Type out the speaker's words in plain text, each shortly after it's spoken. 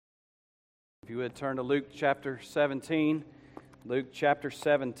you would turn to Luke chapter 17. Luke chapter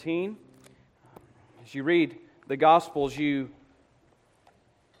 17. As you read the Gospels, you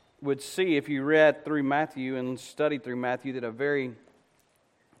would see, if you read through Matthew and studied through Matthew, that a very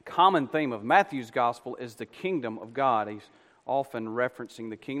common theme of Matthew's Gospel is the kingdom of God. He's often referencing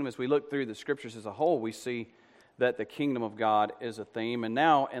the kingdom. As we look through the Scriptures as a whole, we see that the kingdom of God is a theme. And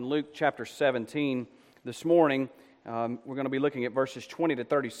now in Luke chapter 17, this morning, we're going to be looking at verses 20 to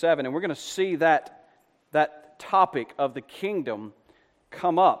 37, and we're going to see that topic of the kingdom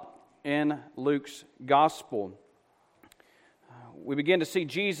come up in Luke's gospel. We begin to see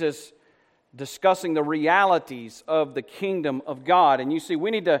Jesus discussing the realities of the kingdom of God. And you see, we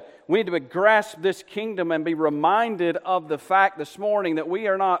need to grasp this kingdom and be reminded of the fact this morning that we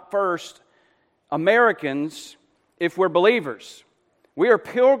are not first Americans if we're believers. We are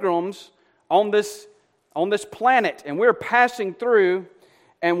pilgrims on this planet, and we're passing through,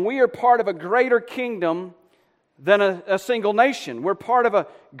 and we are part of a greater kingdom than a single nation. We're part of a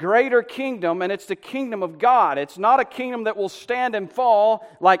greater kingdom, and it's the kingdom of God. It's not a kingdom that will stand and fall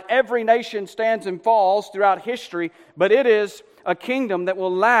like every nation stands and falls throughout history, but it is a kingdom that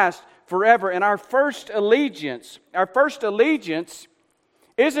will last forever. And our first allegiance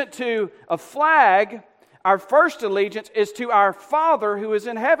isn't to a flag. Our first allegiance is to our Father who is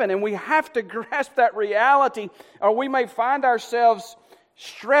in heaven, and we have to grasp that reality, or we may find ourselves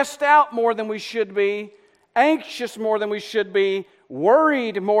stressed out more than we should be, anxious more than we should be,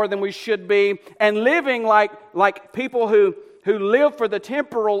 worried more than we should be, and living like people who live for the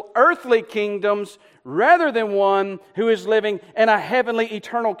temporal earthly kingdoms rather than one who is living in a heavenly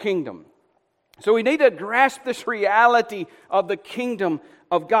eternal kingdom. So we need to grasp this reality of the kingdom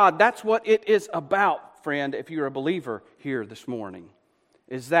of God. That's what it is about, friend, if you're a believer here this morning,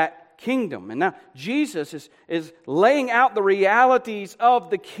 is that kingdom. And now Jesus is laying out the realities of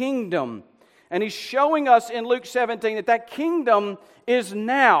the kingdom. And He's showing us in Luke 17 that kingdom is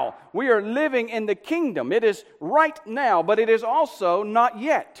now. We are living in the kingdom. It is right now, but it is also not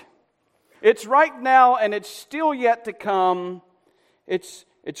yet. It's right now and it's still yet to come. It's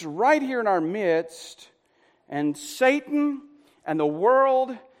right here in our midst. And Satan and the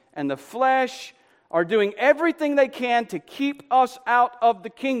world and the flesh are doing everything they can to keep us out of the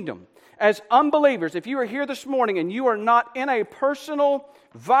kingdom. As unbelievers, if you are here this morning and you are not in a personal,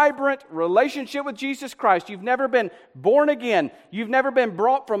 vibrant relationship with Jesus Christ, you've never been born again, you've never been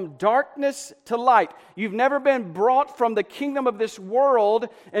brought from darkness to light, you've never been brought from the kingdom of this world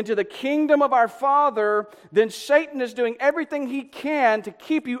into the kingdom of our Father, then Satan is doing everything he can to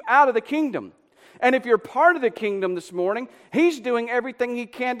keep you out of the kingdom. And if you're part of the kingdom this morning, he's doing everything he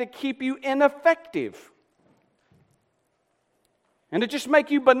can to keep you ineffective and to just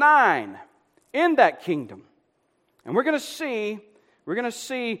make you benign in that kingdom. And we're going to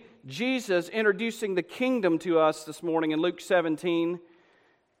see Jesus introducing the kingdom to us this morning in Luke 17.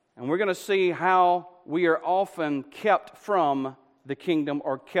 And we're going to see how we are often kept from the kingdom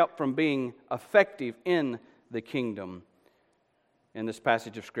or kept from being effective in the kingdom in this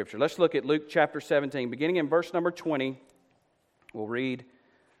passage of Scripture. Let's look at Luke chapter 17, beginning in verse number 20. We'll read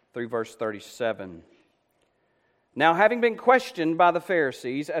through verse 37. Now, having been questioned by the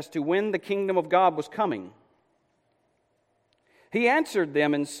Pharisees as to when the kingdom of God was coming, He answered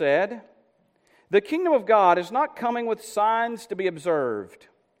them and said, "The kingdom of God is not coming with signs to be observed,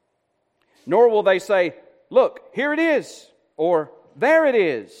 nor will they say, 'Look, here it is,' or 'There it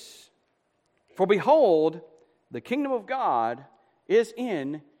is.' For behold, the kingdom of God is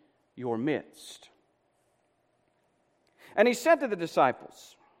in your midst." And He said to the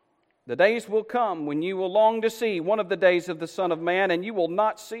disciples, "The days will come when you will long to see one of the days of the Son of Man, and you will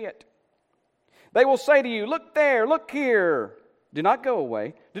not see it. They will say to you, 'Look there, look here.' Do not go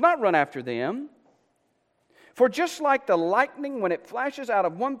away. Do not run after them. For just like the lightning, when it flashes out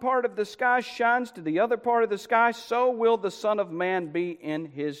of one part of the sky, shines to the other part of the sky, so will the Son of Man be in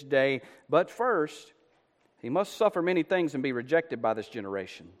His day. But first, He must suffer many things and be rejected by this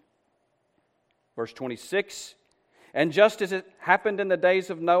generation." Verse 26, "And just as it happened in the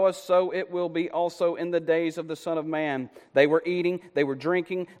days of Noah, so it will be also in the days of the Son of Man. They were eating, they were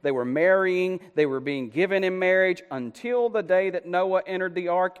drinking, they were marrying, they were being given in marriage until the day that Noah entered the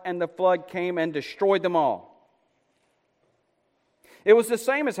ark and the flood came and destroyed them all. It was the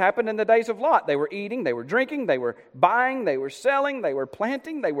same as happened in the days of Lot. They were eating, they were drinking, they were buying, they were selling, they were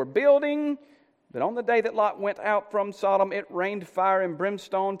planting, they were building. But on the day that Lot went out from Sodom, it rained fire and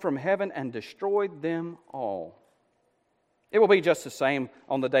brimstone from heaven and destroyed them all. It will be just the same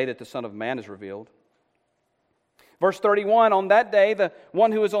on the day that the Son of Man is revealed. Verse 31, on that day, the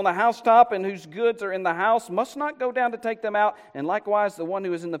one who is on the housetop and whose goods are in the house must not go down to take them out, and likewise the one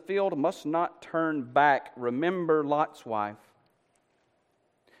who is in the field must not turn back. Remember Lot's wife.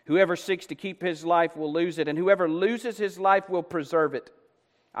 Whoever seeks to keep his life will lose it, and whoever loses his life will preserve it.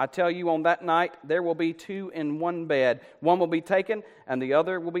 I tell you, on that night there will be two in one bed. One will be taken, and the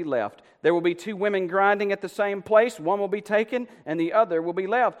other will be left. There will be two women grinding at the same place. One will be taken, and the other will be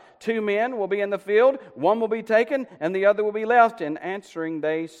left. Two men will be in the field. One will be taken, and the other will be left. And answering,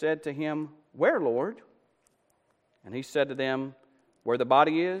 they said to him, Where, Lord? And he said to them, Where the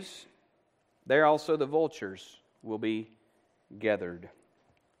body is, there also the vultures will be gathered.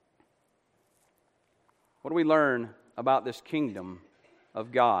 What do we learn about this kingdom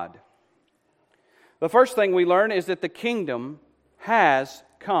of God? The first thing we learn is that the kingdom has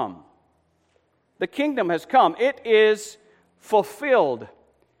come. The kingdom has come. It is fulfilled.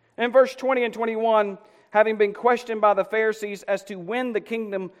 In verse 20 and 21, having been questioned by the Pharisees as to when the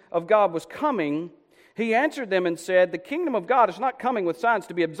kingdom of God was coming, he answered them and said, The kingdom of God is not coming with signs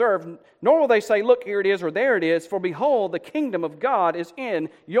to be observed, nor will they say, Look, here it is, or there it is, for behold, the kingdom of God is in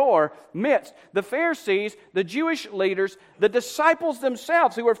your midst. The Pharisees, the Jewish leaders, the disciples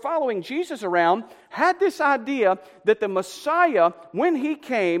themselves who were following Jesus around, had this idea that the Messiah, when He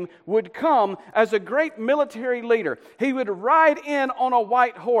came, would come as a great military leader. He would ride in on a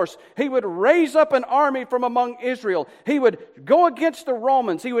white horse. He would raise up an army from among Israel. He would go against the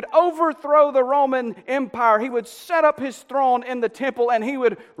Romans. He would overthrow the Roman Empire. He would set up His throne in the temple, and He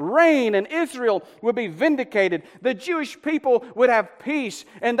would reign, and Israel would be vindicated. The Jewish people would have peace,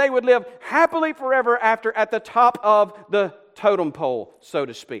 and they would live happily forever after at the top of the totem pole, so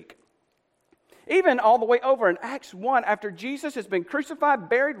to speak. Even all the way over in Acts 1, after Jesus has been crucified,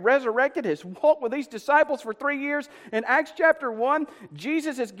 buried, resurrected, has walked with these disciples for 3 years, in Acts chapter 1,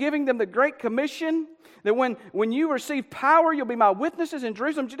 Jesus is giving them the Great Commission, that when you receive power, you'll be my witnesses in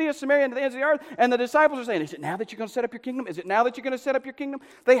Jerusalem, Judea, Samaria, and to the ends of the earth. And the disciples are saying, Is it now that you're going to set up your kingdom? Is it now that you're going to set up your kingdom?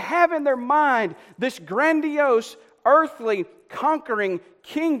 They have in their mind this grandiose, earthly, conquering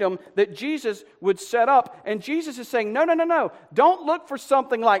kingdom that Jesus would set up. And Jesus is saying, No. Don't look for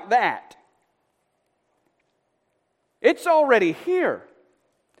something like that. It's already here.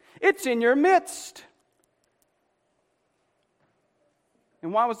 It's in your midst.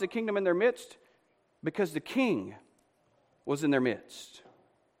 And why was the kingdom in their midst? Because the king was in their midst.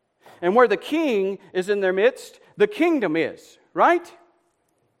 And where the king is in their midst, the kingdom is, right?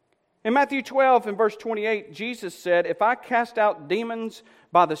 In Matthew 12 and verse 28, Jesus said, If I cast out demons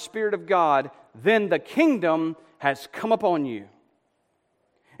by the Spirit of God, then the kingdom has come upon you.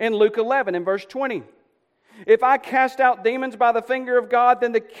 In Luke 11 and verse 20, If I cast out demons by the finger of God,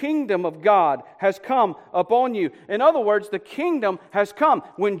 then the kingdom of God has come upon you. In other words, the kingdom has come.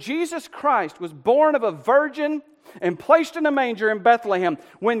 When Jesus Christ was born of a virgin and placed in a manger in Bethlehem,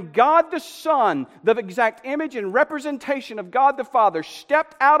 when God the Son, the exact image and representation of God the Father,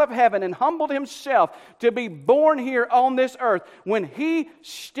 stepped out of heaven and humbled Himself to be born here on this earth, when He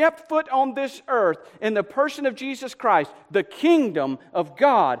stepped foot on this earth in the person of Jesus Christ, the kingdom of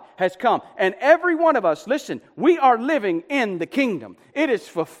God has come. And every one of us, listen, we are living in the kingdom. It is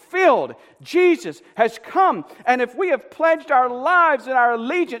fulfilled. Jesus has come. And if we have pledged our lives and our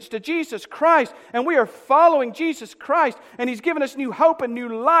allegiance to Jesus Christ, and we are following Jesus Christ, and He's given us new hope and new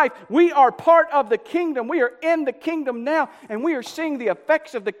life, we are part of the kingdom. We are in the kingdom now, and we are seeing the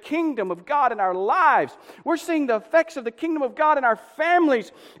effects of the kingdom of God in our lives. We're seeing the effects of the kingdom of God in our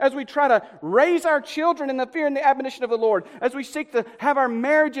families as we try to raise our children in the fear and the admonition of the Lord, as we seek to have our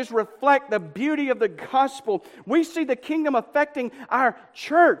marriages reflect the beauty of the gospel. We see the kingdom affecting our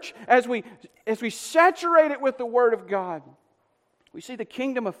church as we saturate it with the Word of God. We see the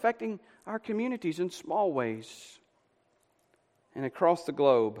kingdom affecting our communities in small ways. And across the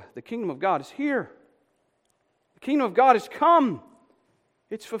globe, the kingdom of God is here. The kingdom of God has come.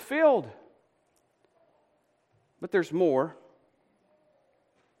 It's fulfilled. But there's more.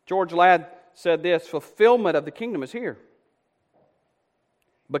 George Ladd said this, fulfillment of the kingdom is here,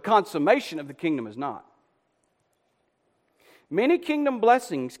 but consummation of the kingdom is not. Many kingdom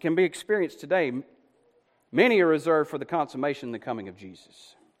blessings can be experienced today. Many are reserved for the consummation and the coming of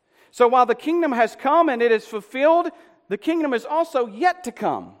Jesus. So while the kingdom has come and it is fulfilled, the kingdom is also yet to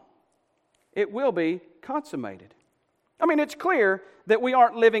come. It will be consummated. I mean, it's clear that we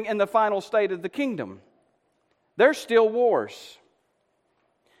aren't living in the final state of the kingdom. There's still wars.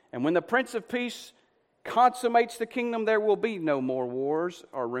 And when the Prince of Peace consummates the kingdom, there will be no more wars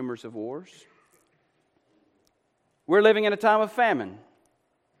or rumors of wars. We're living in a time of famine.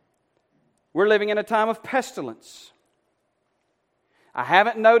 We're living in a time of pestilence. I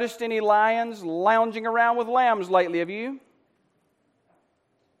haven't noticed any lions lounging around with lambs lately, have you?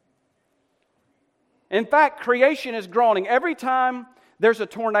 In fact, creation is groaning. Every time there's a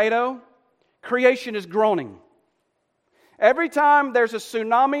tornado, creation is groaning. Every time there's a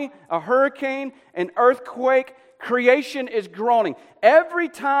tsunami, a hurricane, an earthquake, creation is groaning. Every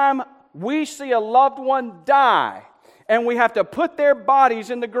time we see a loved one die and we have to put their bodies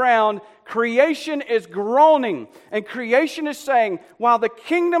in the ground, creation is groaning. And creation is saying, while the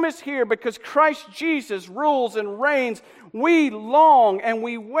kingdom is here because Christ Jesus rules and reigns, we long and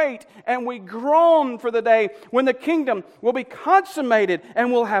we wait and we groan for the day when the kingdom will be consummated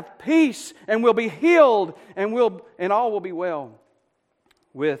and we'll have peace and we'll be healed and all will be well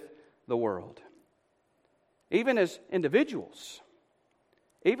with the world. Even as individuals,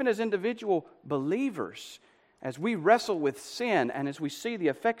 even as individual believers, as we wrestle with sin and as we see the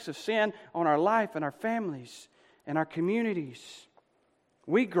effects of sin on our life and our families and our communities,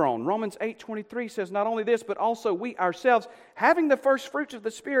 we groan. Romans 8:23 says, not only this, but also we ourselves, having the first fruits of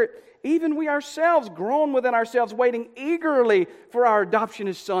the Spirit, even we ourselves groan within ourselves, waiting eagerly for our adoption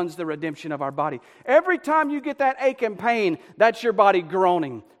as sons, the redemption of our body. Every time you get that ache and pain, that's your body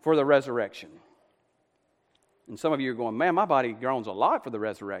groaning for the resurrection. And some of you are going, man, my body groans a lot for the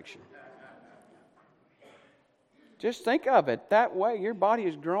resurrection. Just think of it that way. Your body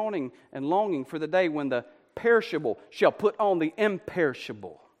is groaning and longing for the day when the perishable shall put on the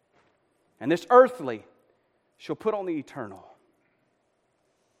imperishable, and this earthly shall put on the eternal.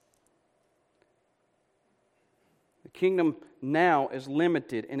 The kingdom now is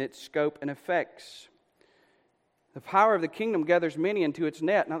limited in its scope and effects. The power of the kingdom gathers many into its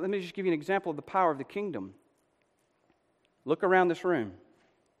net. Now let me just give you an example of the power of the kingdom. Look around this room.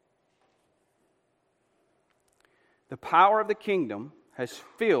 The power of the kingdom has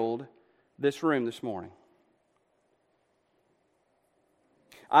filled this room this morning.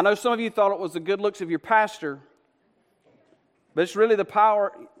 I know some of you thought it was the good looks of your pastor, but it's really the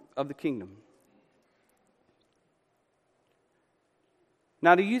power of the kingdom.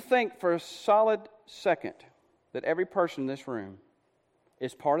 Now, do you think for a solid second that every person in this room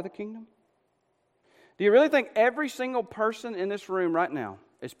is part of the kingdom? Do you really think every single person in this room right now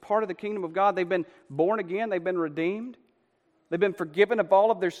is part of the kingdom of God? They've been born again. They've been redeemed. They've been forgiven of all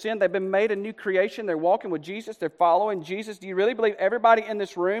of their sin. They've been made a new creation. They're walking with Jesus. They're following Jesus. Do you really believe everybody in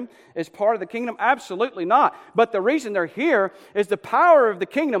this room is part of the kingdom? Absolutely not. But the reason they're here is the power of the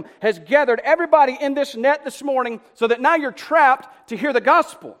kingdom has gathered everybody in this net this morning so that now you're trapped to hear the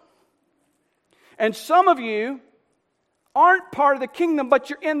gospel. And some of you aren't part of the kingdom, but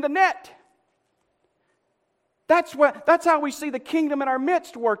you're in the net. That's how we see the kingdom in our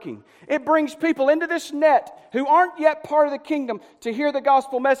midst working. It brings people into this net who aren't yet part of the kingdom to hear the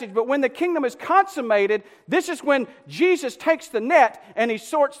gospel message. But when the kingdom is consummated, this is when Jesus takes the net and He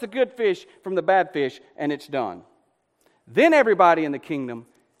sorts the good fish from the bad fish, and it's done. Then everybody in the kingdom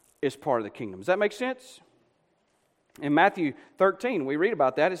is part of the kingdom. Does that make sense? In Matthew 13, we read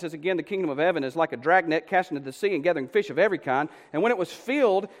about that. It says, again, the kingdom of heaven is like a dragnet cast into the sea and gathering fish of every kind. And when it was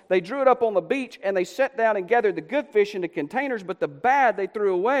filled, they drew it up on the beach, and they sat down and gathered the good fish into containers, but the bad they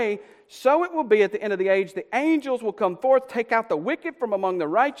threw away. So it will be at the end of the age. The angels will come forth, take out the wicked from among the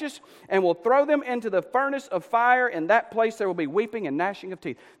righteous, and will throw them into the furnace of fire. In that place there will be weeping and gnashing of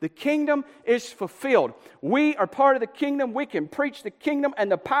teeth. The kingdom is fulfilled. We are part of the kingdom. We can preach the kingdom, and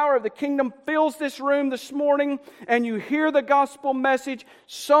the power of the kingdom fills this room this morning, and you hear the gospel message.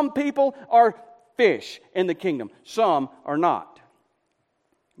 Some people are fish in the kingdom. Some are not.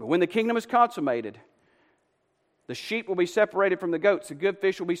 But when the kingdom is consummated, the sheep will be separated from the goats. The good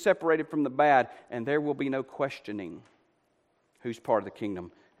fish will be separated from the bad. And there will be no questioning who's part of the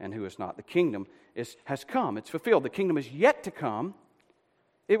kingdom and who is not. The kingdom has come. It's fulfilled. The kingdom is yet to come.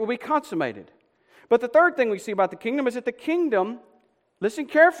 It will be consummated. But the third thing we see about the kingdom is that the kingdom, listen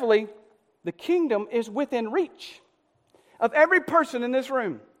carefully, the kingdom is within reach of every person in this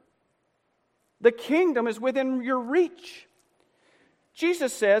room. The kingdom is within your reach.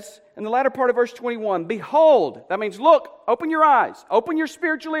 Jesus says in the latter part of verse 21, behold, that means look, open your eyes, open your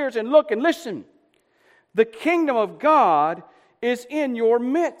spiritual ears and look and listen. The kingdom of God is in your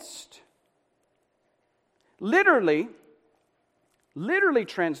midst. Literally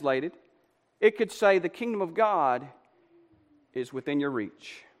translated, it could say the kingdom of God is within your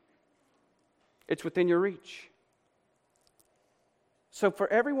reach. It's within your reach. So for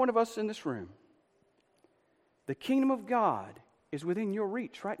every one of us in this room, the kingdom of God is within your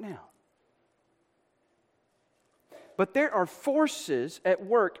reach right now. But there are forces at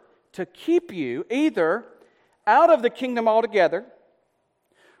work to keep you either out of the kingdom altogether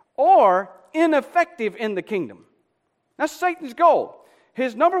or ineffective in the kingdom. That's Satan's goal.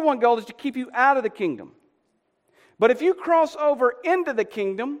 His number one goal is to keep you out of the kingdom. But if you cross over into the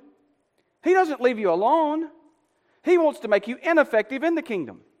kingdom, He doesn't leave you alone. He wants to make you ineffective in the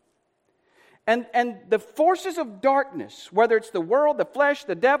kingdom. And the forces of darkness, whether it's the world, the flesh,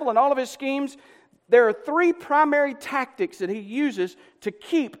 the devil, and all of his schemes, there are three primary tactics that he uses to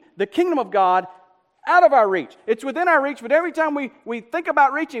keep the kingdom of God out of our reach. It's within our reach, but every time we think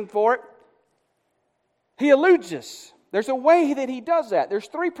about reaching for it, he eludes us. There's a way that he does that. There's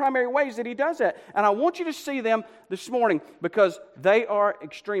three primary ways that he does that. And I want you to see them this morning because they are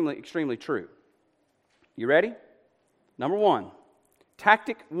extremely, extremely true. You ready? Number one,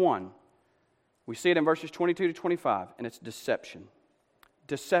 tactic one. We see it in verses 22 to 25, and it's deception.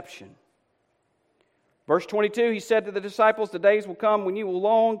 Deception. Verse 22, he said to the disciples, the days will come when you will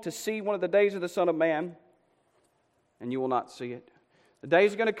long to see one of the days of the Son of Man, and you will not see it. The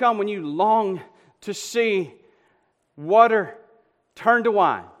days are going to come when you long to see water turn to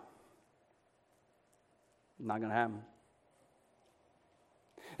wine. Not going to happen.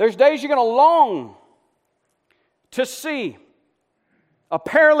 There's days you're going to long to see a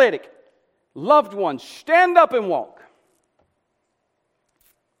paralytic loved one stand up and walk.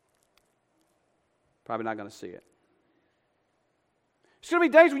 Probably not going to see it. It's going to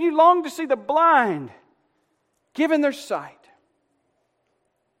be days when you long to see the blind given their sight.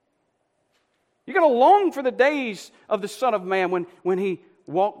 You're going to long for the days of the Son of Man when He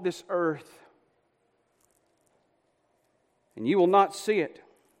walked this earth. And you will not see it.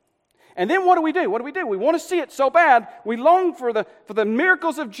 And then what do? We want to see it so bad. We long for the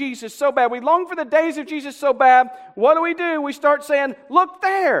miracles of Jesus so bad. We long for the days of Jesus so bad. What do? We start saying, look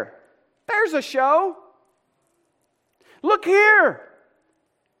there. There's a show. Look here.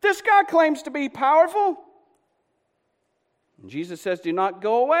 This guy claims to be powerful. And Jesus says, do not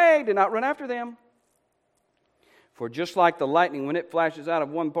go away. Do not run after them. For just like the lightning, when it flashes out of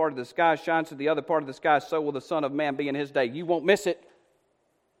one part of the sky, shines to the other part of the sky, so will the Son of Man be in His day. You won't miss it.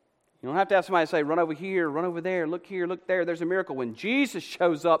 You don't have to have somebody say, run over here, run over there, look here, look there. There's a miracle. When Jesus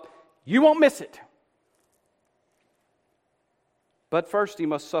shows up, you won't miss it. But first, He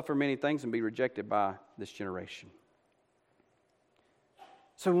must suffer many things and be rejected by this generation.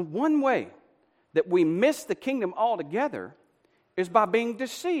 So one way that we miss the kingdom altogether is by being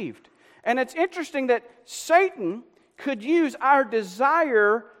deceived. And it's interesting that Satan could use our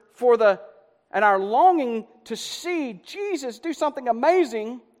desire and our longing to see Jesus do something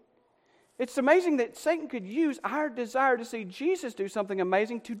amazing. It's amazing that Satan could use our desire to see Jesus do something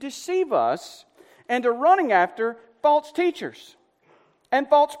amazing to deceive us into running after false teachers and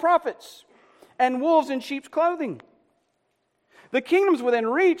false prophets and wolves in sheep's clothing. The kingdom's within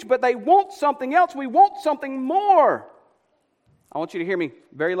reach, but they want something else. We want something more. I want you to hear me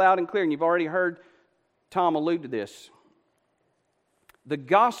very loud and clear, and you've already heard Tom allude to this. The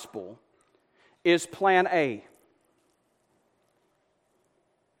gospel is plan A.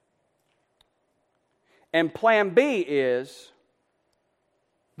 And plan B is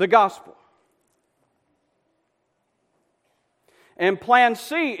the gospel. And plan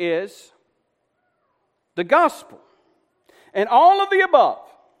C is the gospel. And all of the above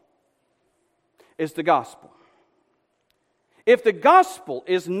is the gospel. If the gospel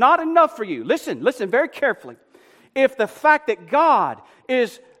is not enough for you, listen very carefully. If the fact that God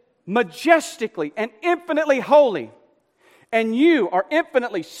is majestically and infinitely holy, and you are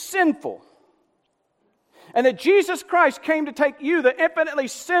infinitely sinful, and that Jesus Christ came to take you, the infinitely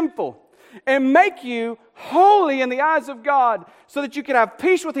sinful, and make you holy in the eyes of God so that you can have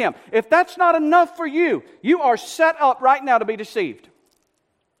peace with Him. If that's not enough for you, you are set up right now to be deceived.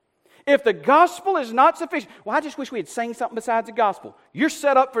 If the gospel is not sufficient, well, I just wish we had sang something besides the gospel. You're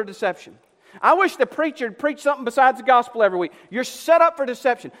set up for deception. I wish the preacher had preached something besides the gospel every week. You're set up for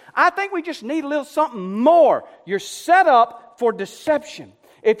deception. I think we just need a little something more. You're set up for deception.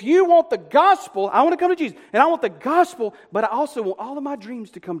 If you want the gospel, I want to come to Jesus, and I want the gospel, but I also want all of my dreams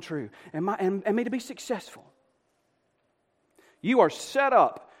to come true and me to be successful. You are set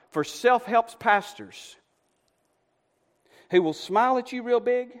up for self-help pastors who will smile at you real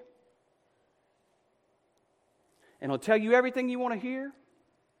big and will tell you everything you want to hear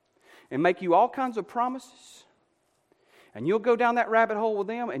and make you all kinds of promises, and you'll go down that rabbit hole with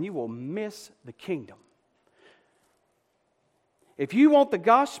them and you will miss the kingdom. If you want the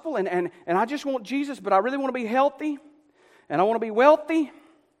gospel and I just want Jesus, but I really want to be healthy and I want to be wealthy,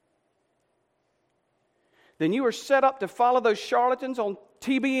 then you are set up to follow those charlatans on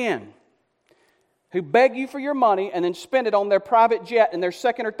TBN who beg you for your money and then spend it on their private jet in their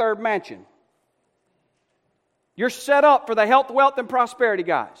second or third mansion. You're set up for the health, wealth, and prosperity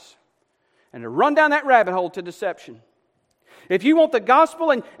guys and to run down that rabbit hole to deception. If you want the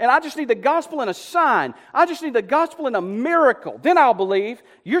gospel and I just need the gospel and a sign, I just need the gospel and a miracle, then I'll believe.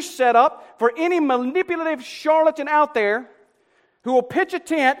 You're set up for any manipulative charlatan out there who will pitch a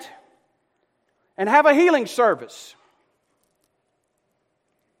tent and have a healing service.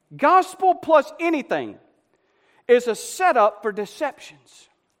 Gospel plus anything is a setup for deceptions.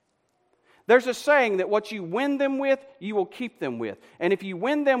 There's a saying that what you win them with, you will keep them with. And if you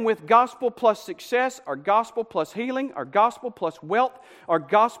win them with gospel plus success, or gospel plus healing, or gospel plus wealth, or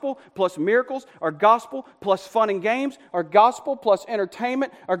gospel plus miracles, or gospel plus fun and games, or gospel plus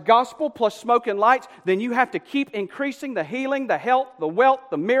entertainment, or gospel plus smoke and lights, then you have to keep increasing the healing, the health, the wealth,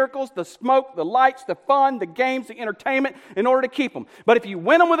 the miracles, the smoke, the lights, the fun, the games, the entertainment in order to keep them. But if you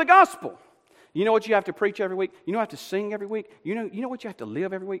win them with the gospel, you know what you have to preach every week? You know what you have to sing every week? You know what you have to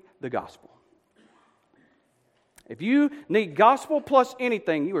live every week? The gospel. If you need gospel plus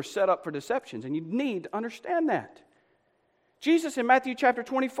anything, you are set up for deceptions, and you need to understand that. Jesus in Matthew chapter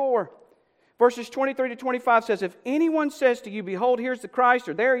 24, verses 23 to 25 says, if anyone says to you, behold, here's the Christ,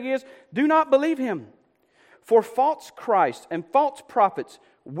 or there he is, do not believe him. For false Christs and false prophets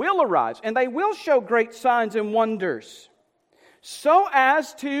will arise, and they will show great signs and wonders, so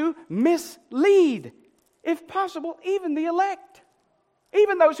as to mislead, if possible, even the elect,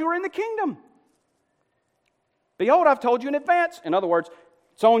 even those who are in the kingdom. Behold, I've told you in advance. In other words,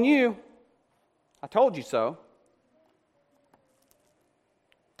 it's on you. I told you so.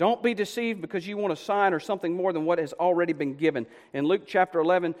 Don't be deceived because you want a sign or something more than what has already been given. In Luke chapter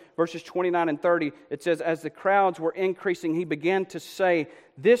 11, verses 29 and 30, it says, as the crowds were increasing, he began to say,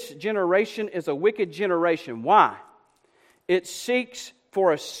 this generation is a wicked generation. Why? It seeks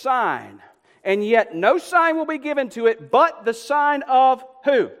for a sign, and yet no sign will be given to it but the sign of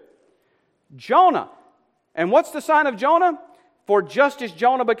who? Jonah. And what's the sign of Jonah? For just as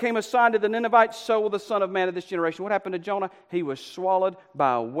Jonah became a sign to the Ninevites, so will the Son of Man of this generation. What happened to Jonah? He was swallowed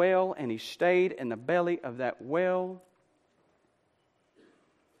by a whale, and he stayed in the belly of that whale.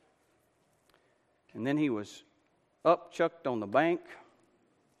 And then he was upchucked on the bank.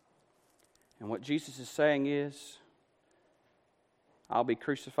 And what Jesus is saying is, I'll be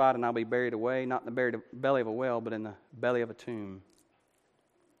crucified and I'll be buried away, not in the belly of a whale, but in the belly of a tomb.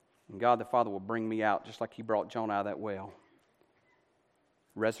 And God the Father will bring me out just like He brought Jonah out of that whale.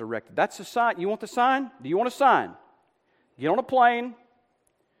 Resurrected. That's a sign. You want the sign? Do you want a sign? Get on a plane,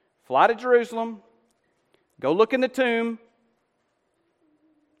 fly to Jerusalem, go look in the tomb,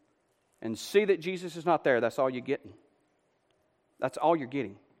 and see that Jesus is not there. That's all you're getting. That's all you're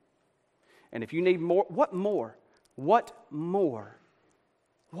getting. And if you need more, what more? What more?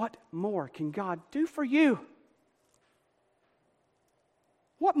 What more can God do for you?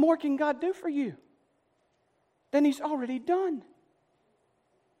 What more can God do for you than He's already done?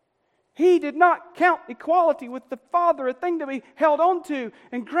 He did not count equality with the Father a thing to be held on to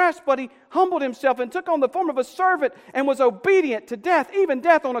and grasped, but He humbled Himself and took on the form of a servant and was obedient to death, even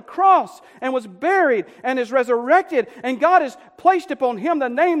death on a cross, and was buried and is resurrected. And God has placed upon Him the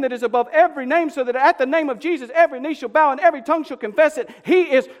name that is above every name, so that at the name of Jesus every knee shall bow and every tongue shall confess it. He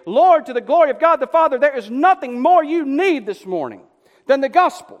is Lord to the glory of God the Father. There is nothing more you need this morning than the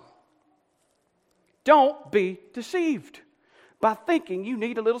gospel. Don't be deceived by thinking you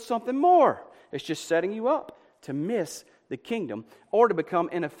need a little something more. It's just setting you up to miss the kingdom or to become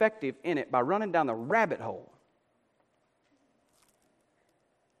ineffective in it by running down the rabbit hole.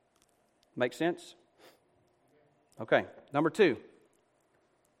 Make sense? Okay, number 2.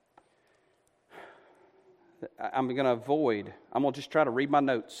 I'm going to just try to read my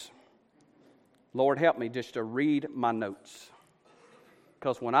notes. Lord, help me just to read my notes.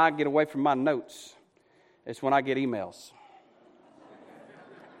 Because when I get away from my notes, it's when I get emails.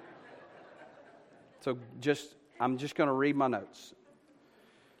 So I'm just going to read my notes.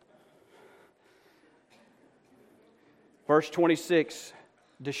 Verse 26,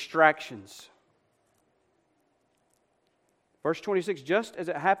 distractions. Verse 26, just as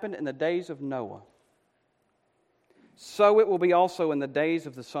it happened in the days of Noah, so it will be also in the days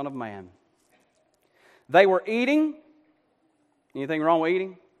of the Son of Man. They were eating. Anything wrong with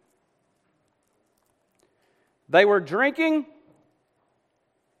eating? They were drinking.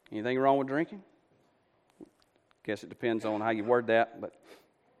 Anything wrong with drinking? Guess it depends on how you word that, but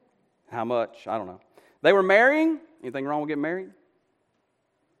how much, I don't know. They were marrying. Anything wrong with getting married?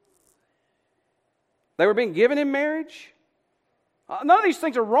 They were being given in marriage. None of these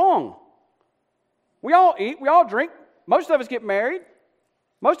things are wrong. We all eat. We all drink. Most of us get married.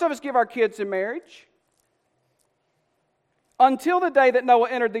 Most of us give our kids in marriage. Until the day that Noah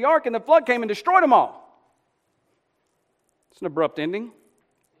entered the ark and the flood came and destroyed them all. It's an abrupt ending.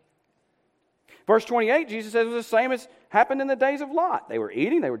 Verse 28, Jesus says it was the same as happened in the days of Lot. They were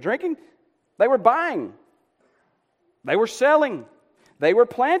eating, they were drinking, they were buying, they were selling, they were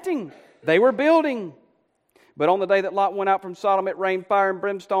planting, they were building. But on the day that Lot went out from Sodom, it rained fire and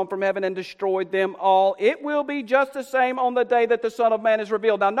brimstone from heaven and destroyed them all. It will be just the same on the day that the Son of Man is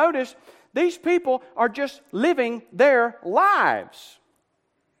revealed. Now notice, these people are just living their lives.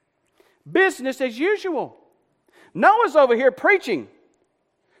 Business as usual. Noah's over here preaching.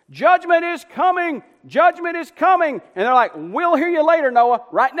 Judgment is coming. Judgment is coming. And they're like, we'll hear you later, Noah.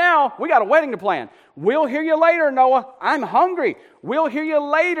 Right now, we got a wedding to plan. We'll hear you later, Noah. I'm hungry. We'll hear you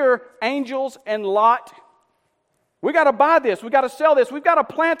later, angels and Lot. We got to buy this. We got to sell this. We've got to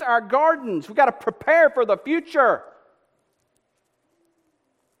plant our gardens. We've got to prepare for the future.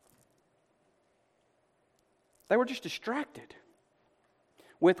 They were just distracted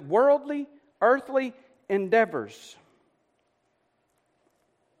with worldly, earthly endeavors.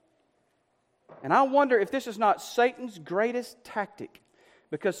 And I wonder if this is not Satan's greatest tactic,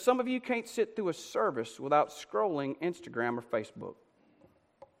 because some of you can't sit through a service without scrolling Instagram or Facebook.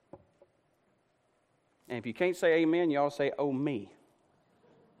 And if you can't say amen, you ought to say, oh me.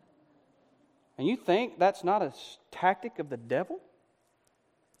 And you think that's not a tactic of the devil?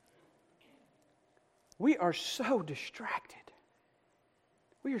 We are so distracted.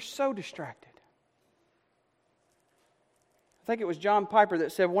 We are so distracted. I think it was John Piper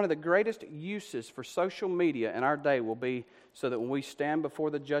that said one of the greatest uses for social media in our day will be so that when we stand before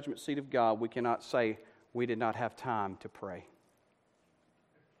the judgment seat of God, we cannot say we did not have time to pray.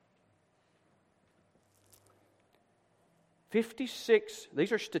 56,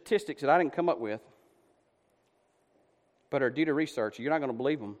 these are statistics that I didn't come up with, but are due to research. You're not going to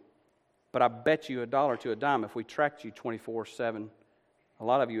believe them, but I bet you $1 to a dime if we tracked you 24/7, a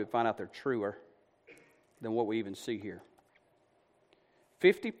lot of you would find out they're truer than what we even see here.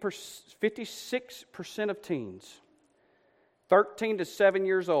 56% of teens, 13 to 17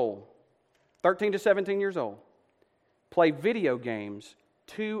 years old, play video games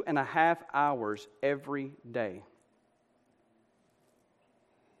 2.5 hours every day.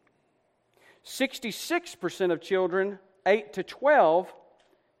 66% of children, 8 to 12,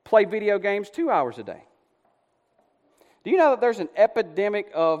 play video games 2 hours a day. Do you know that there's an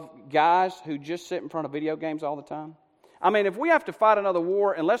epidemic of guys who just sit in front of video games all the time? I mean, if we have to fight another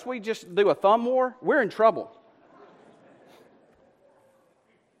war, unless we just do a thumb war, we're in trouble.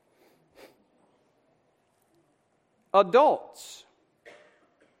 Adults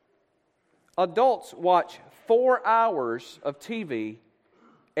watch 4 hours of TV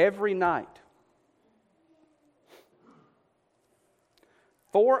every night.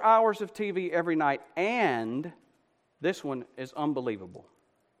 4 hours of TV every night, and this one is unbelievable.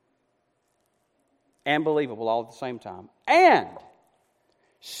 And believable all at the same time. And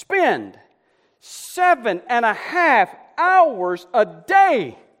spend 7.5 hours a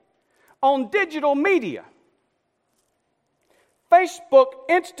day on digital media. Facebook,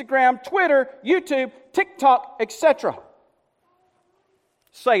 Instagram, Twitter, YouTube, TikTok, etc.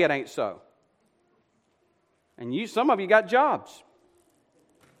 Say it ain't so. And some of you got jobs.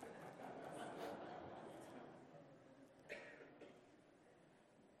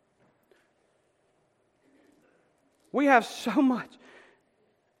 We have so much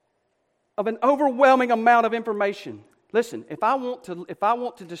of an overwhelming amount of information. Listen, if I want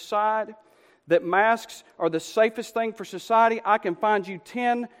to decide that masks are the safest thing for society, I can find you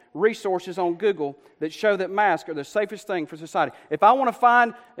 10 resources on Google that show that masks are the safest thing for society. If I want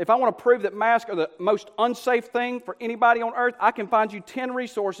to prove that masks are the most unsafe thing for anybody on earth, I can find you 10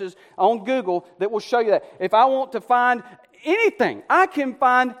 resources on Google that will show you that. If I want to find anything, I can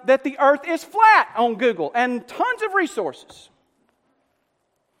find that the earth is flat on Google, and tons of resources.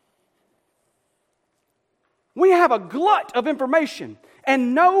 We have a glut of information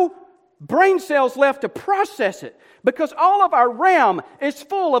and no brain cells left to process it because all of our RAM is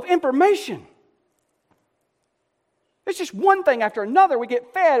full of information. It's just one thing after another. We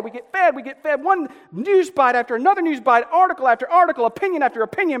get fed. One news bite after another news bite, article after article, opinion after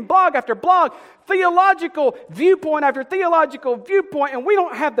opinion, blog after blog, theological viewpoint after theological viewpoint, and we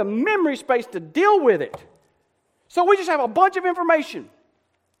don't have the memory space to deal with it. So we just have a bunch of information.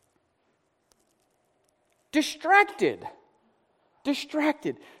 Distracted.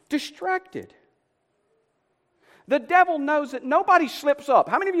 The devil knows that nobody slips up.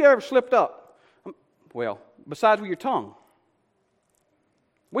 How many of you ever slipped up? Well, besides with your tongue.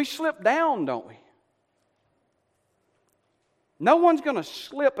 We slip down, don't we? No one's going to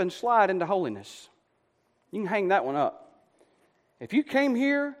slip and slide into holiness. You can hang that one up. If you came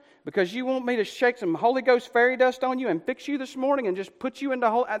here because you want me to shake some Holy Ghost fairy dust on you and fix you this morning and just put you into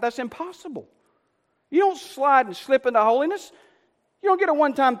holiness, that's impossible. You don't slide and slip into holiness. You don't get a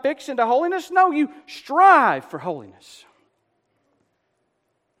one-time fix into holiness. No, you strive for holiness.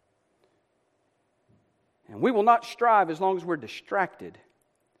 And we will not strive as long as we're distracted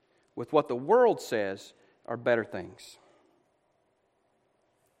with what the world says are better things.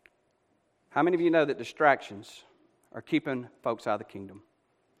 How many of you know that distractions are keeping folks out of the kingdom?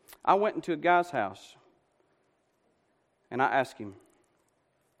 I went into a guy's house and I asked him,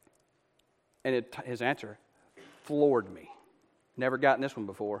 and his answer floored me. Never gotten this one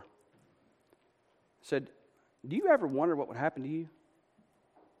before. I said, do you ever wonder what would happen to you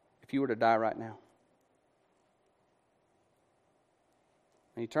if you were to die right now?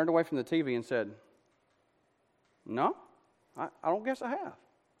 And he turned away from the TV and said, no, I don't guess I have.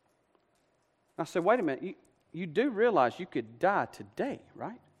 I said, wait a minute, you do realize you could die today,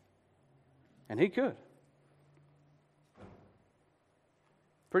 right? And he could.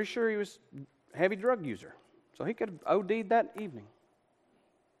 Pretty sure he was a heavy drug user, so he could have OD'd that evening.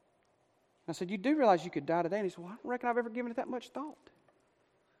 I said, you do realize you could die today? And he said, well, I don't reckon I've ever given it that much thought.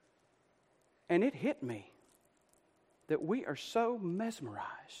 And it hit me that we are so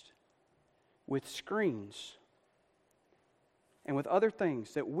mesmerized with screens and with other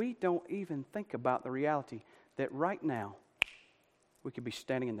things that we don't even think about the reality that right now we could be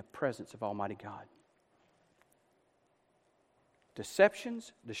standing in the presence of Almighty God.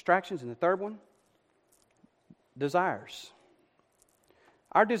 Deceptions, distractions, and the third one, desires.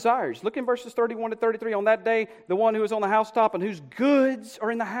 Our desires. Look in verses 31 to 33. On that day, the one who is on the housetop and whose goods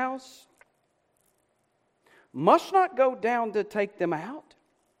are in the house must not go down to take them out.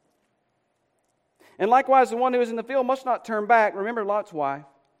 And likewise, the one who is in the field must not turn back. Remember Lot's wife.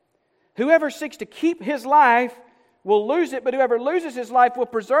 Whoever seeks to keep his life will lose it, but whoever loses his life will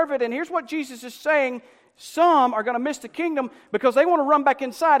preserve it. And here's what Jesus is saying. Some are going to miss the kingdom because they want to run back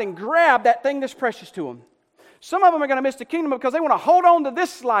inside and grab that thing that's precious to them. Some of them are going to miss the kingdom because they want to hold on to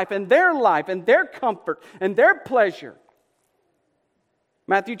this life and their comfort and their pleasure.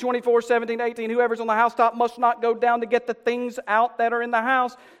 Matthew 24:17-18, whoever's on the housetop must not go down to get the things out that are in the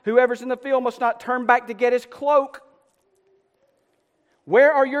house. Whoever's in the field must not turn back to get his cloak.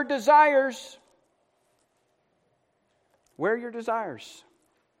 Where are your desires? Where are your desires?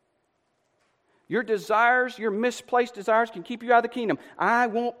 Your desires, your misplaced desires can keep you out of the kingdom. I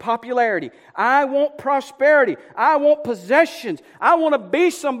want popularity. I want prosperity. I want possessions. I want to be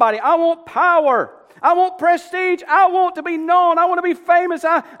somebody. I want power. I want prestige. I want to be known. I want to be famous.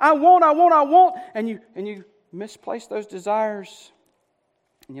 I want. And you misplace those desires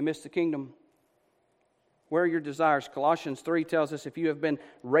and you miss the kingdom. Where are your desires? Colossians 3 tells us if you have been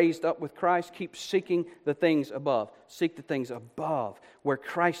raised up with Christ, keep seeking the things above. Seek the things above, where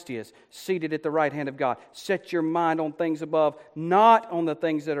Christ is, seated at the right hand of God. Set your mind on things above, not on the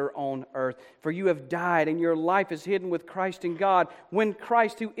things that are on earth. For you have died, and your life is hidden with Christ in God. When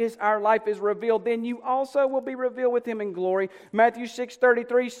Christ, who is our life, is revealed, then you also will be revealed with Him in glory. Matthew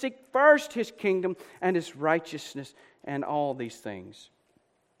 6:33, seek first His kingdom and His righteousness, and all these things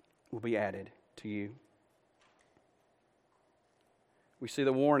will be added to you. We see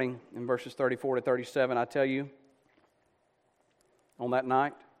the warning in verses 34 to 37. I tell you, on that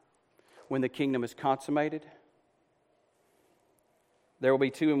night, when the kingdom is consummated, there will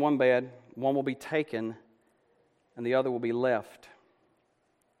be two in one bed. One will be taken, and the other will be left.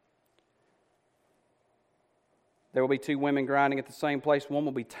 There will be two women grinding at the same place. One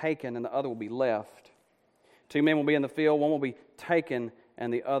will be taken, and the other will be left. Two men will be in the field. One will be taken,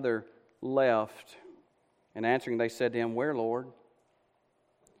 and the other left. And answering, they said to him, where, Lord?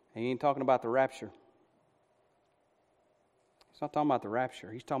 He ain't talking about the rapture. He's not talking about the rapture.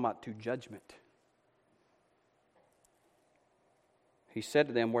 He's talking about to judgment. He said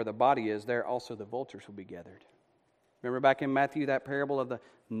to them, where the body is, there also the vultures will be gathered. Remember back in Matthew, that parable of the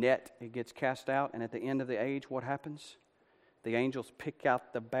net, it gets cast out, and at the end of the age, what happens? The angels pick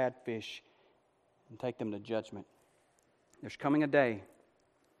out the bad fish and take them to judgment. There's coming a day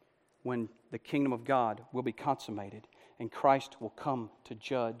when the kingdom of God will be consummated, and Christ will come to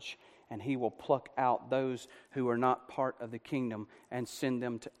judge, and He will pluck out those who are not part of the kingdom and send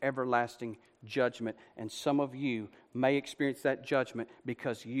them to everlasting judgment. And some of you may experience that judgment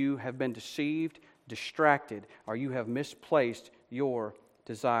because you have been deceived, distracted, or you have misplaced your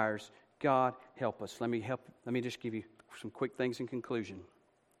desires. God help us. Let me just give you some quick things in conclusion.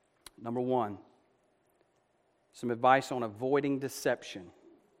 Number one, some advice on avoiding deception.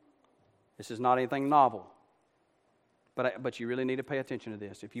 This is not anything novel. But you really need to pay attention to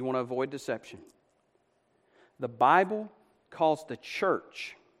this if you want to avoid deception. The Bible calls the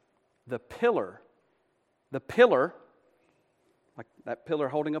church the pillar, like that pillar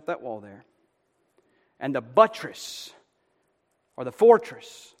holding up that wall there, and the buttress or the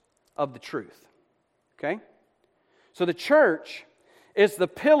fortress of the truth. Okay? So the church is the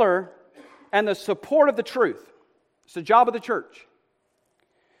pillar and the support of the truth. It's the job of the church.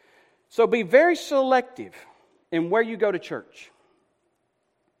 So be very selective in where you go to church.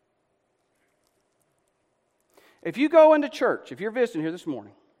 If you go into church, if you're visiting here this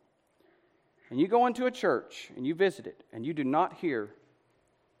morning, and you go into a church and you visit it, and you do not hear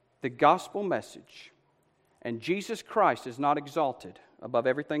the gospel message, and Jesus Christ is not exalted above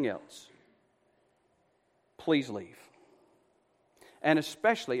everything else, please leave. And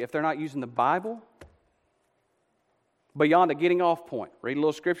especially if they're not using the Bible beyond a getting off point. Read a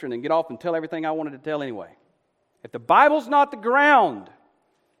little scripture and then get off and tell everything I wanted to tell anyway. If the Bible's not the ground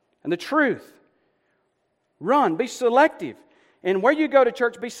and the truth, run. Be selective. And where you go to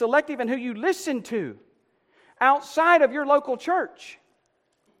church, be selective in who you listen to outside of your local church.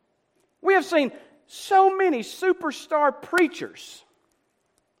 We have seen so many superstar preachers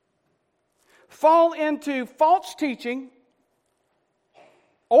fall into false teaching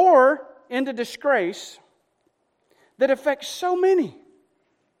or into disgrace that affects so many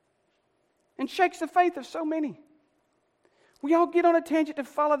and shakes the faith of so many. We all get on a tangent to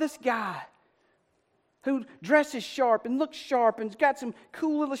follow this guy who dresses sharp and looks sharp and's got some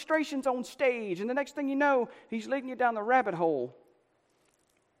cool illustrations on stage, and the next thing you know, he's leading you down the rabbit hole.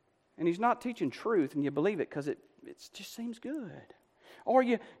 And he's not teaching truth, and you believe it because it just seems good. Or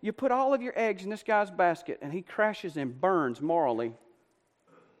you put all of your eggs in this guy's basket, and he crashes and burns morally.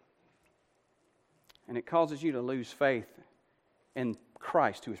 And it causes you to lose faith in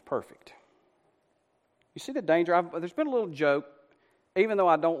Christ, who is perfect. You see the danger? There's been a little joke, even though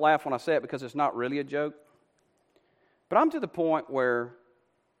I don't laugh when I say it because it's not really a joke. But I'm to the point where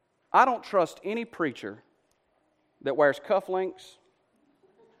I don't trust any preacher that wears cufflinks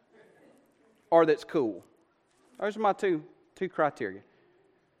or that's cool. Those are my two criteria.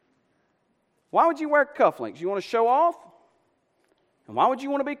 Why would you wear cufflinks? You want to show off? And why would you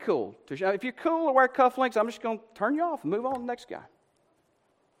want to be cool? If you're cool or wear cufflinks, I'm just going to turn you off and move on to the next guy.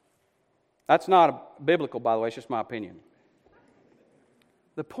 That's not biblical, by the way. It's just my opinion.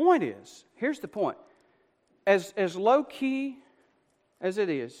 The point is, here's the point. As low-key as it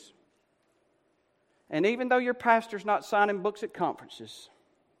is, and even though your pastor's not signing books at conferences,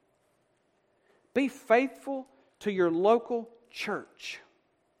 be faithful to your local church,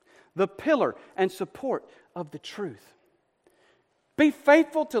 the pillar and support of the truth. Be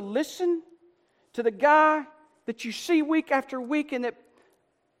faithful to listen to the guy that you see week after week and that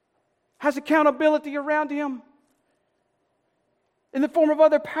has accountability around him in the form of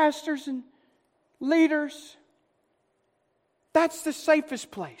other pastors and leaders. That's the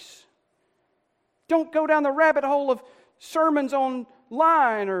safest place. Don't go down the rabbit hole of sermons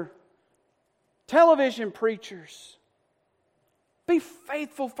online or television preachers. Be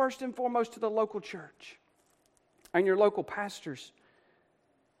faithful first and foremost to the local church and your local pastors.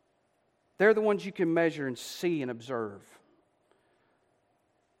 They're the ones you can measure and see and observe.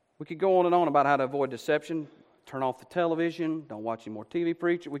 We could go on and on about how to avoid deception. Turn off the television. Don't watch any more TV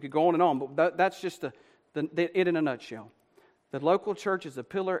preachers. We could go on and on, but that's just it in a nutshell. The local church is the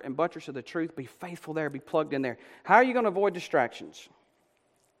pillar and buttress of the truth. Be faithful there. Be plugged in there. How are you going to avoid distractions?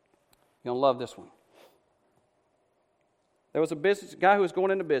 You're going to love this one. There was a guy who was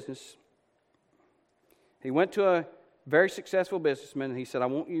going into business. He went to a very successful businessman and he said, I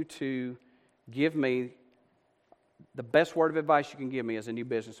want you to give me the best word of advice you can give me as a new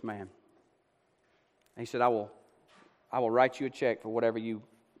businessman. And he said, I will write you a check for whatever you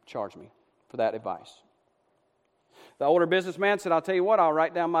charge me for that advice. The older businessman said, I'll tell you what, I'll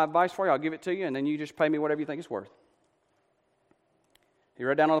write down my advice for you, I'll give it to you, and then you just pay me whatever you think it's worth. He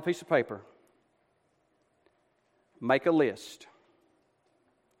wrote down on a piece of paper, make a list.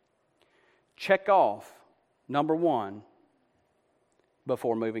 Check off number 1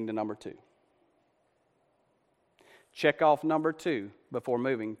 before moving to number 2. Check off number 2 before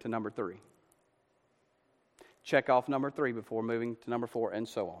moving to number 3. Check off number 3 before moving to number 4, and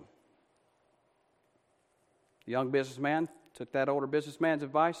so on. The young businessman took that older businessman's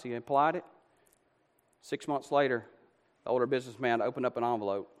advice. He applied it. 6 months later, the older businessman opened up an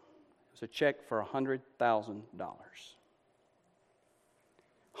envelope. It was a check for $100,000.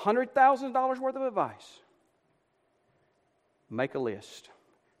 $100,000 worth of advice. Make a list.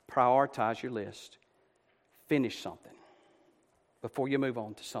 Prioritize your list. Finish something before you move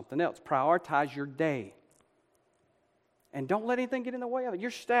on to something else. Prioritize your day. And don't let anything get in the way of it.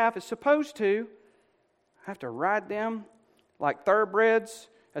 Your staff is supposed to have to ride them like thoroughbreds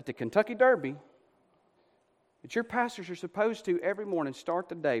at the Kentucky Derby. But your pastors are supposed to every morning start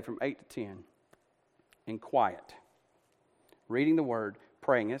the day from 8 to 10 in quiet, reading the Word,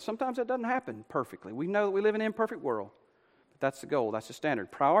 praying. And sometimes that doesn't happen perfectly. We know that we live in an imperfect world. But that's the goal. That's the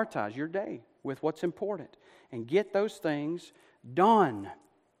standard. Prioritize your day with what's important and get those things done.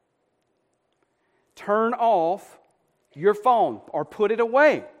 Turn off your phone or put it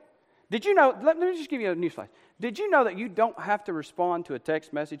away. Did you know, let me just give you a newsflash. Did you know that you don't have to respond to a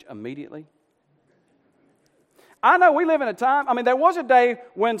text message immediately? I know we live in a time, there was a day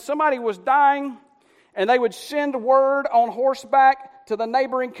when somebody was dying and they would send word on horseback to the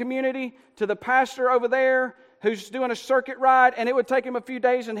neighboring community, to the pastor over there who's doing a circuit ride, and it would take him a few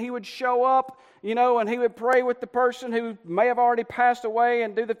days and he would show up, and he would pray with the person who may have already passed away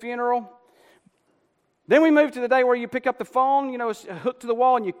and do the funeral. Then we moved to the day where you pick up the phone, it's hooked to the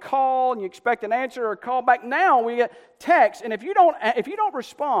wall, and you call and you expect an answer or a call back. Now we get text, and if you don't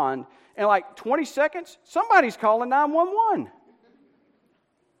respond in like 20 seconds, somebody's calling 911.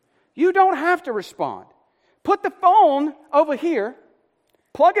 You don't have to respond. Put the phone over here,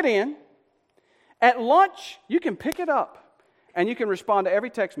 plug it in. At lunch, you can pick it up, and you can respond to every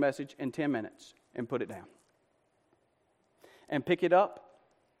text message in 10 minutes and put it down. And pick it up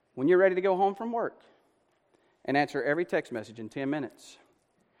when you're ready to go home from work and answer every text message in 10 minutes.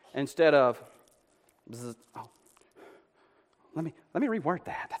 Instead of, let me reword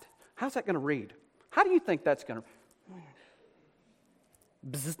that. How's that going to read? How do you think that's going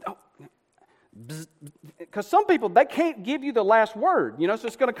to... Because some people, they can't give you the last word, so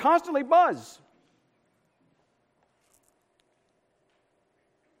it's going to constantly buzz.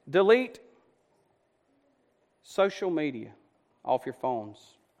 Delete social media off your phones.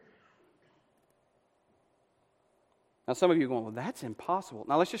 Now, some of you are going, well, that's impossible.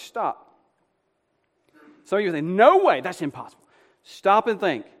 Now, let's just stop. Some of you think, no way, that's impossible. Stop and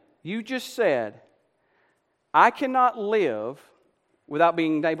think. You just said, I cannot live without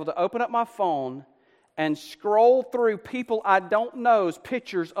being able to open up my phone and scroll through people I don't know's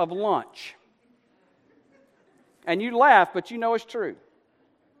pictures of lunch. And you laugh, but you know it's true.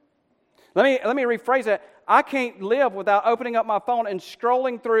 Let me rephrase that. I can't live without opening up my phone and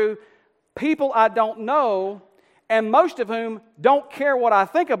scrolling through people I don't know, and most of whom don't care what I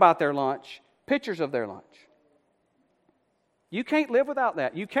think about their lunch, pictures of their lunch. You can't live without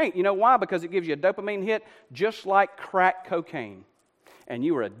that. You can't. You know why? Because it gives you a dopamine hit just like crack cocaine. And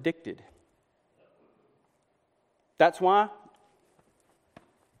you are addicted. That's why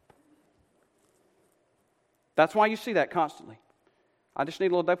you see that constantly. I just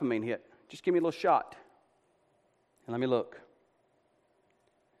need a little dopamine hit. Just give me a little shot. And let me look.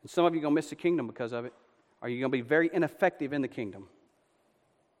 And some of you are going to miss the kingdom because of it. Or you're going to be very ineffective in the kingdom.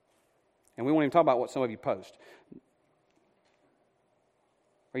 And we won't even talk about what some of you post.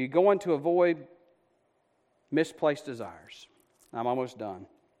 Are you going to avoid misplaced desires? I'm almost done.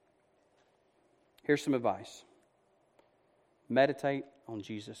 Here's some advice. Meditate on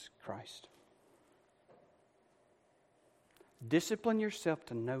Jesus Christ. Discipline yourself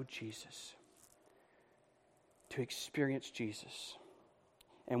to know Jesus, to experience Jesus.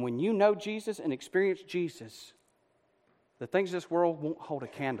 And when you know Jesus and experience Jesus, the things of this world won't hold a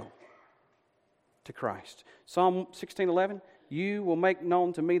candle to Christ. Psalm 16:11, you will make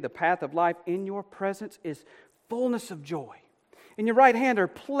known to me the path of life. In your presence is fullness of joy. In your right hand are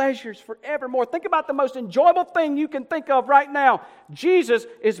pleasures forevermore. Think about the most enjoyable thing you can think of right now. Jesus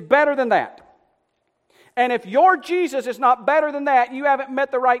is better than that. And if your Jesus is not better than that, you haven't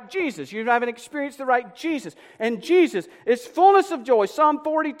met the right Jesus. You haven't experienced the right Jesus. And Jesus is fullness of joy. Psalm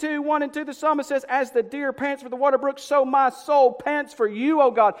 42, 1 and 2, the psalmist says, as the deer pants for the water brook, so my soul pants for you,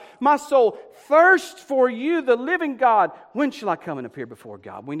 O God. My soul thirsts for you, the living God. When shall I come and appear before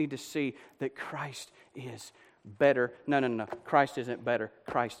God? We need to see that Christ is better. No. Christ isn't better.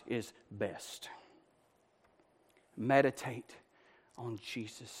 Christ is best. Meditate on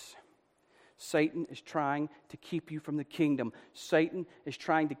Jesus. Satan is trying to keep you from the kingdom. Satan is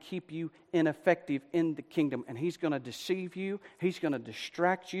trying to keep you ineffective in the kingdom. And he's going to deceive you. He's going to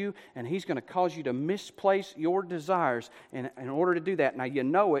distract you. And he's going to cause you to misplace your desires. And in order to do that, now you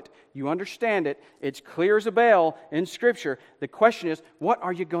know it. You understand it. It's clear as a bell in Scripture. The question is, what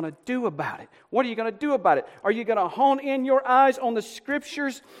are you going to do about it? What are you going to do about it? Are you going to hone in your eyes on the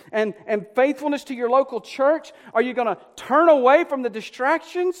Scriptures and faithfulness to your local church? Are you going to turn away from the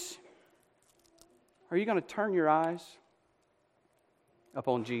distractions? Are you going to turn your eyes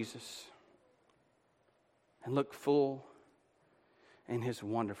upon Jesus and look full in His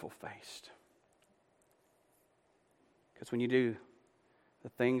wonderful face? Because when you do, the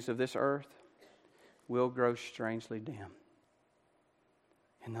things of this earth will grow strangely dim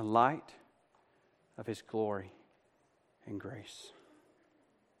in the light of His glory and grace.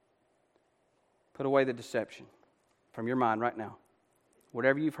 Put away the deception from your mind right now.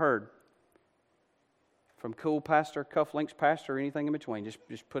 Whatever you've heard from cool pastor, cufflinks pastor, or anything in between,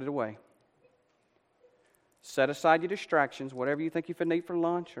 just put it away. Set aside your distractions, whatever you think you need for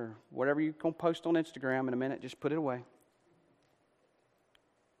lunch or whatever you're going to post on Instagram in a minute, just put it away.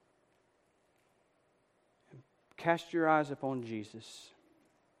 Cast your eyes upon Jesus.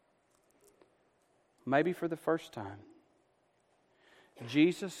 Maybe for the first time.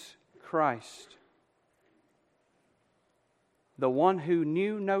 Jesus Christ, the one who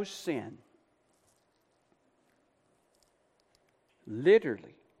knew no sin,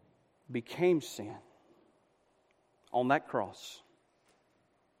 literally became sin on that cross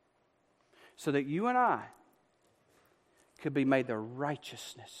so that you and I could be made the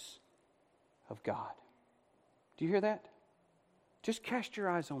righteousness of God. Do you hear that? Just cast your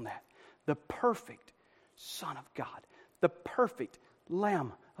eyes on that. The perfect Son of God, the perfect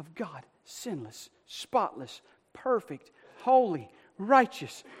Lamb of God, sinless, spotless, perfect, holy,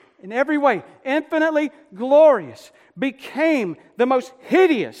 righteous, in every way, infinitely glorious, became the most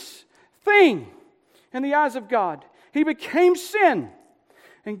hideous thing in the eyes of God. He became sin.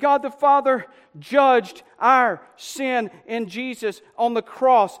 And God the Father judged our sin in Jesus on the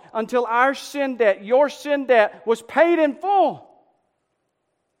cross until our sin debt, your sin debt, was paid in full.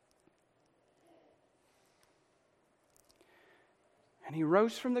 And He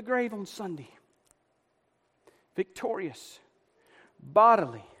rose from the grave on Sunday, victorious,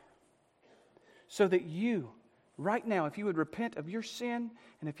 bodily, so that you, right now, if you would repent of your sin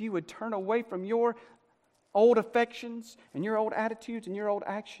and if you would turn away from your old affections and your old attitudes and your old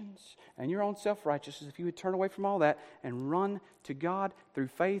actions and your own self-righteousness, if you would turn away from all that and run to God through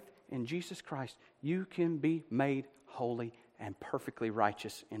faith in Jesus Christ, you can be made holy and perfectly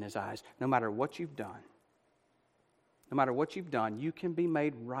righteous in His eyes. No matter what you've done. No matter what you've done, you can be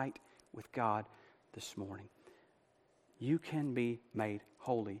made right with God this morning. You can be made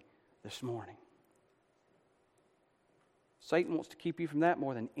holy this morning. Satan wants to keep you from that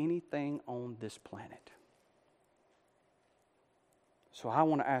more than anything on this planet. So I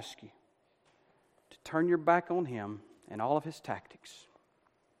want to ask you to turn your back on him and all of his tactics.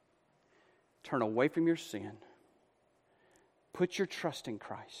 Turn away from your sin. Put your trust in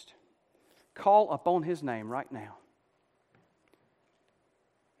Christ. Call upon His name right now.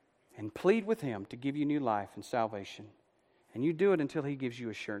 And plead with Him to give you new life and salvation. And you do it until He gives you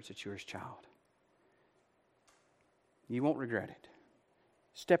assurance that you're His child. You won't regret it.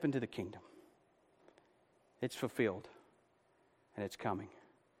 Step into the kingdom. It's fulfilled. And it's coming.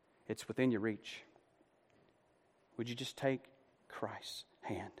 It's within your reach. Would you just take Christ's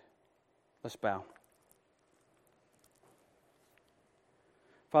hand? Let's bow.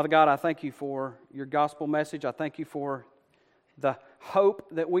 Father God, I thank You for Your gospel message. I thank You for the hope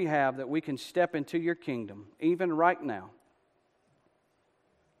that we have that we can step into Your kingdom, even right now.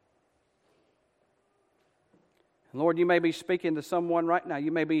 And Lord, You may be speaking to someone right now.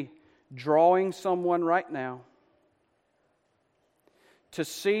 You may be drawing someone right now to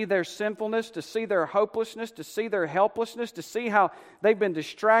see their sinfulness, to see their hopelessness, to see their helplessness, to see how they've been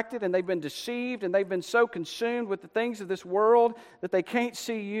distracted and they've been deceived and they've been so consumed with the things of this world that they can't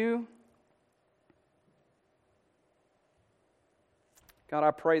see You. God,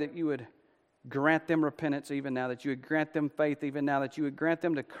 I pray that You would grant them repentance even now, that You would grant them faith even now, that You would grant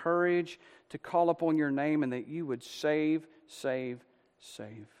them the courage to call upon Your name, and that You would save, save,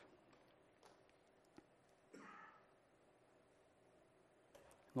 save.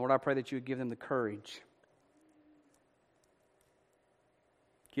 Lord, I pray that You would give them the courage.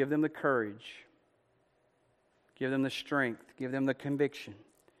 Give them the courage. Give them the strength. Give them the conviction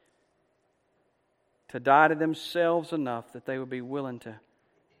to die to themselves enough that they would be willing to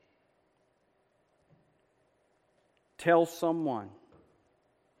tell someone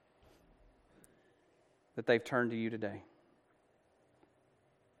that they've turned to You today.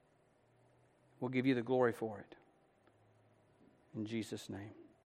 We'll give You the glory for it. In Jesus' name.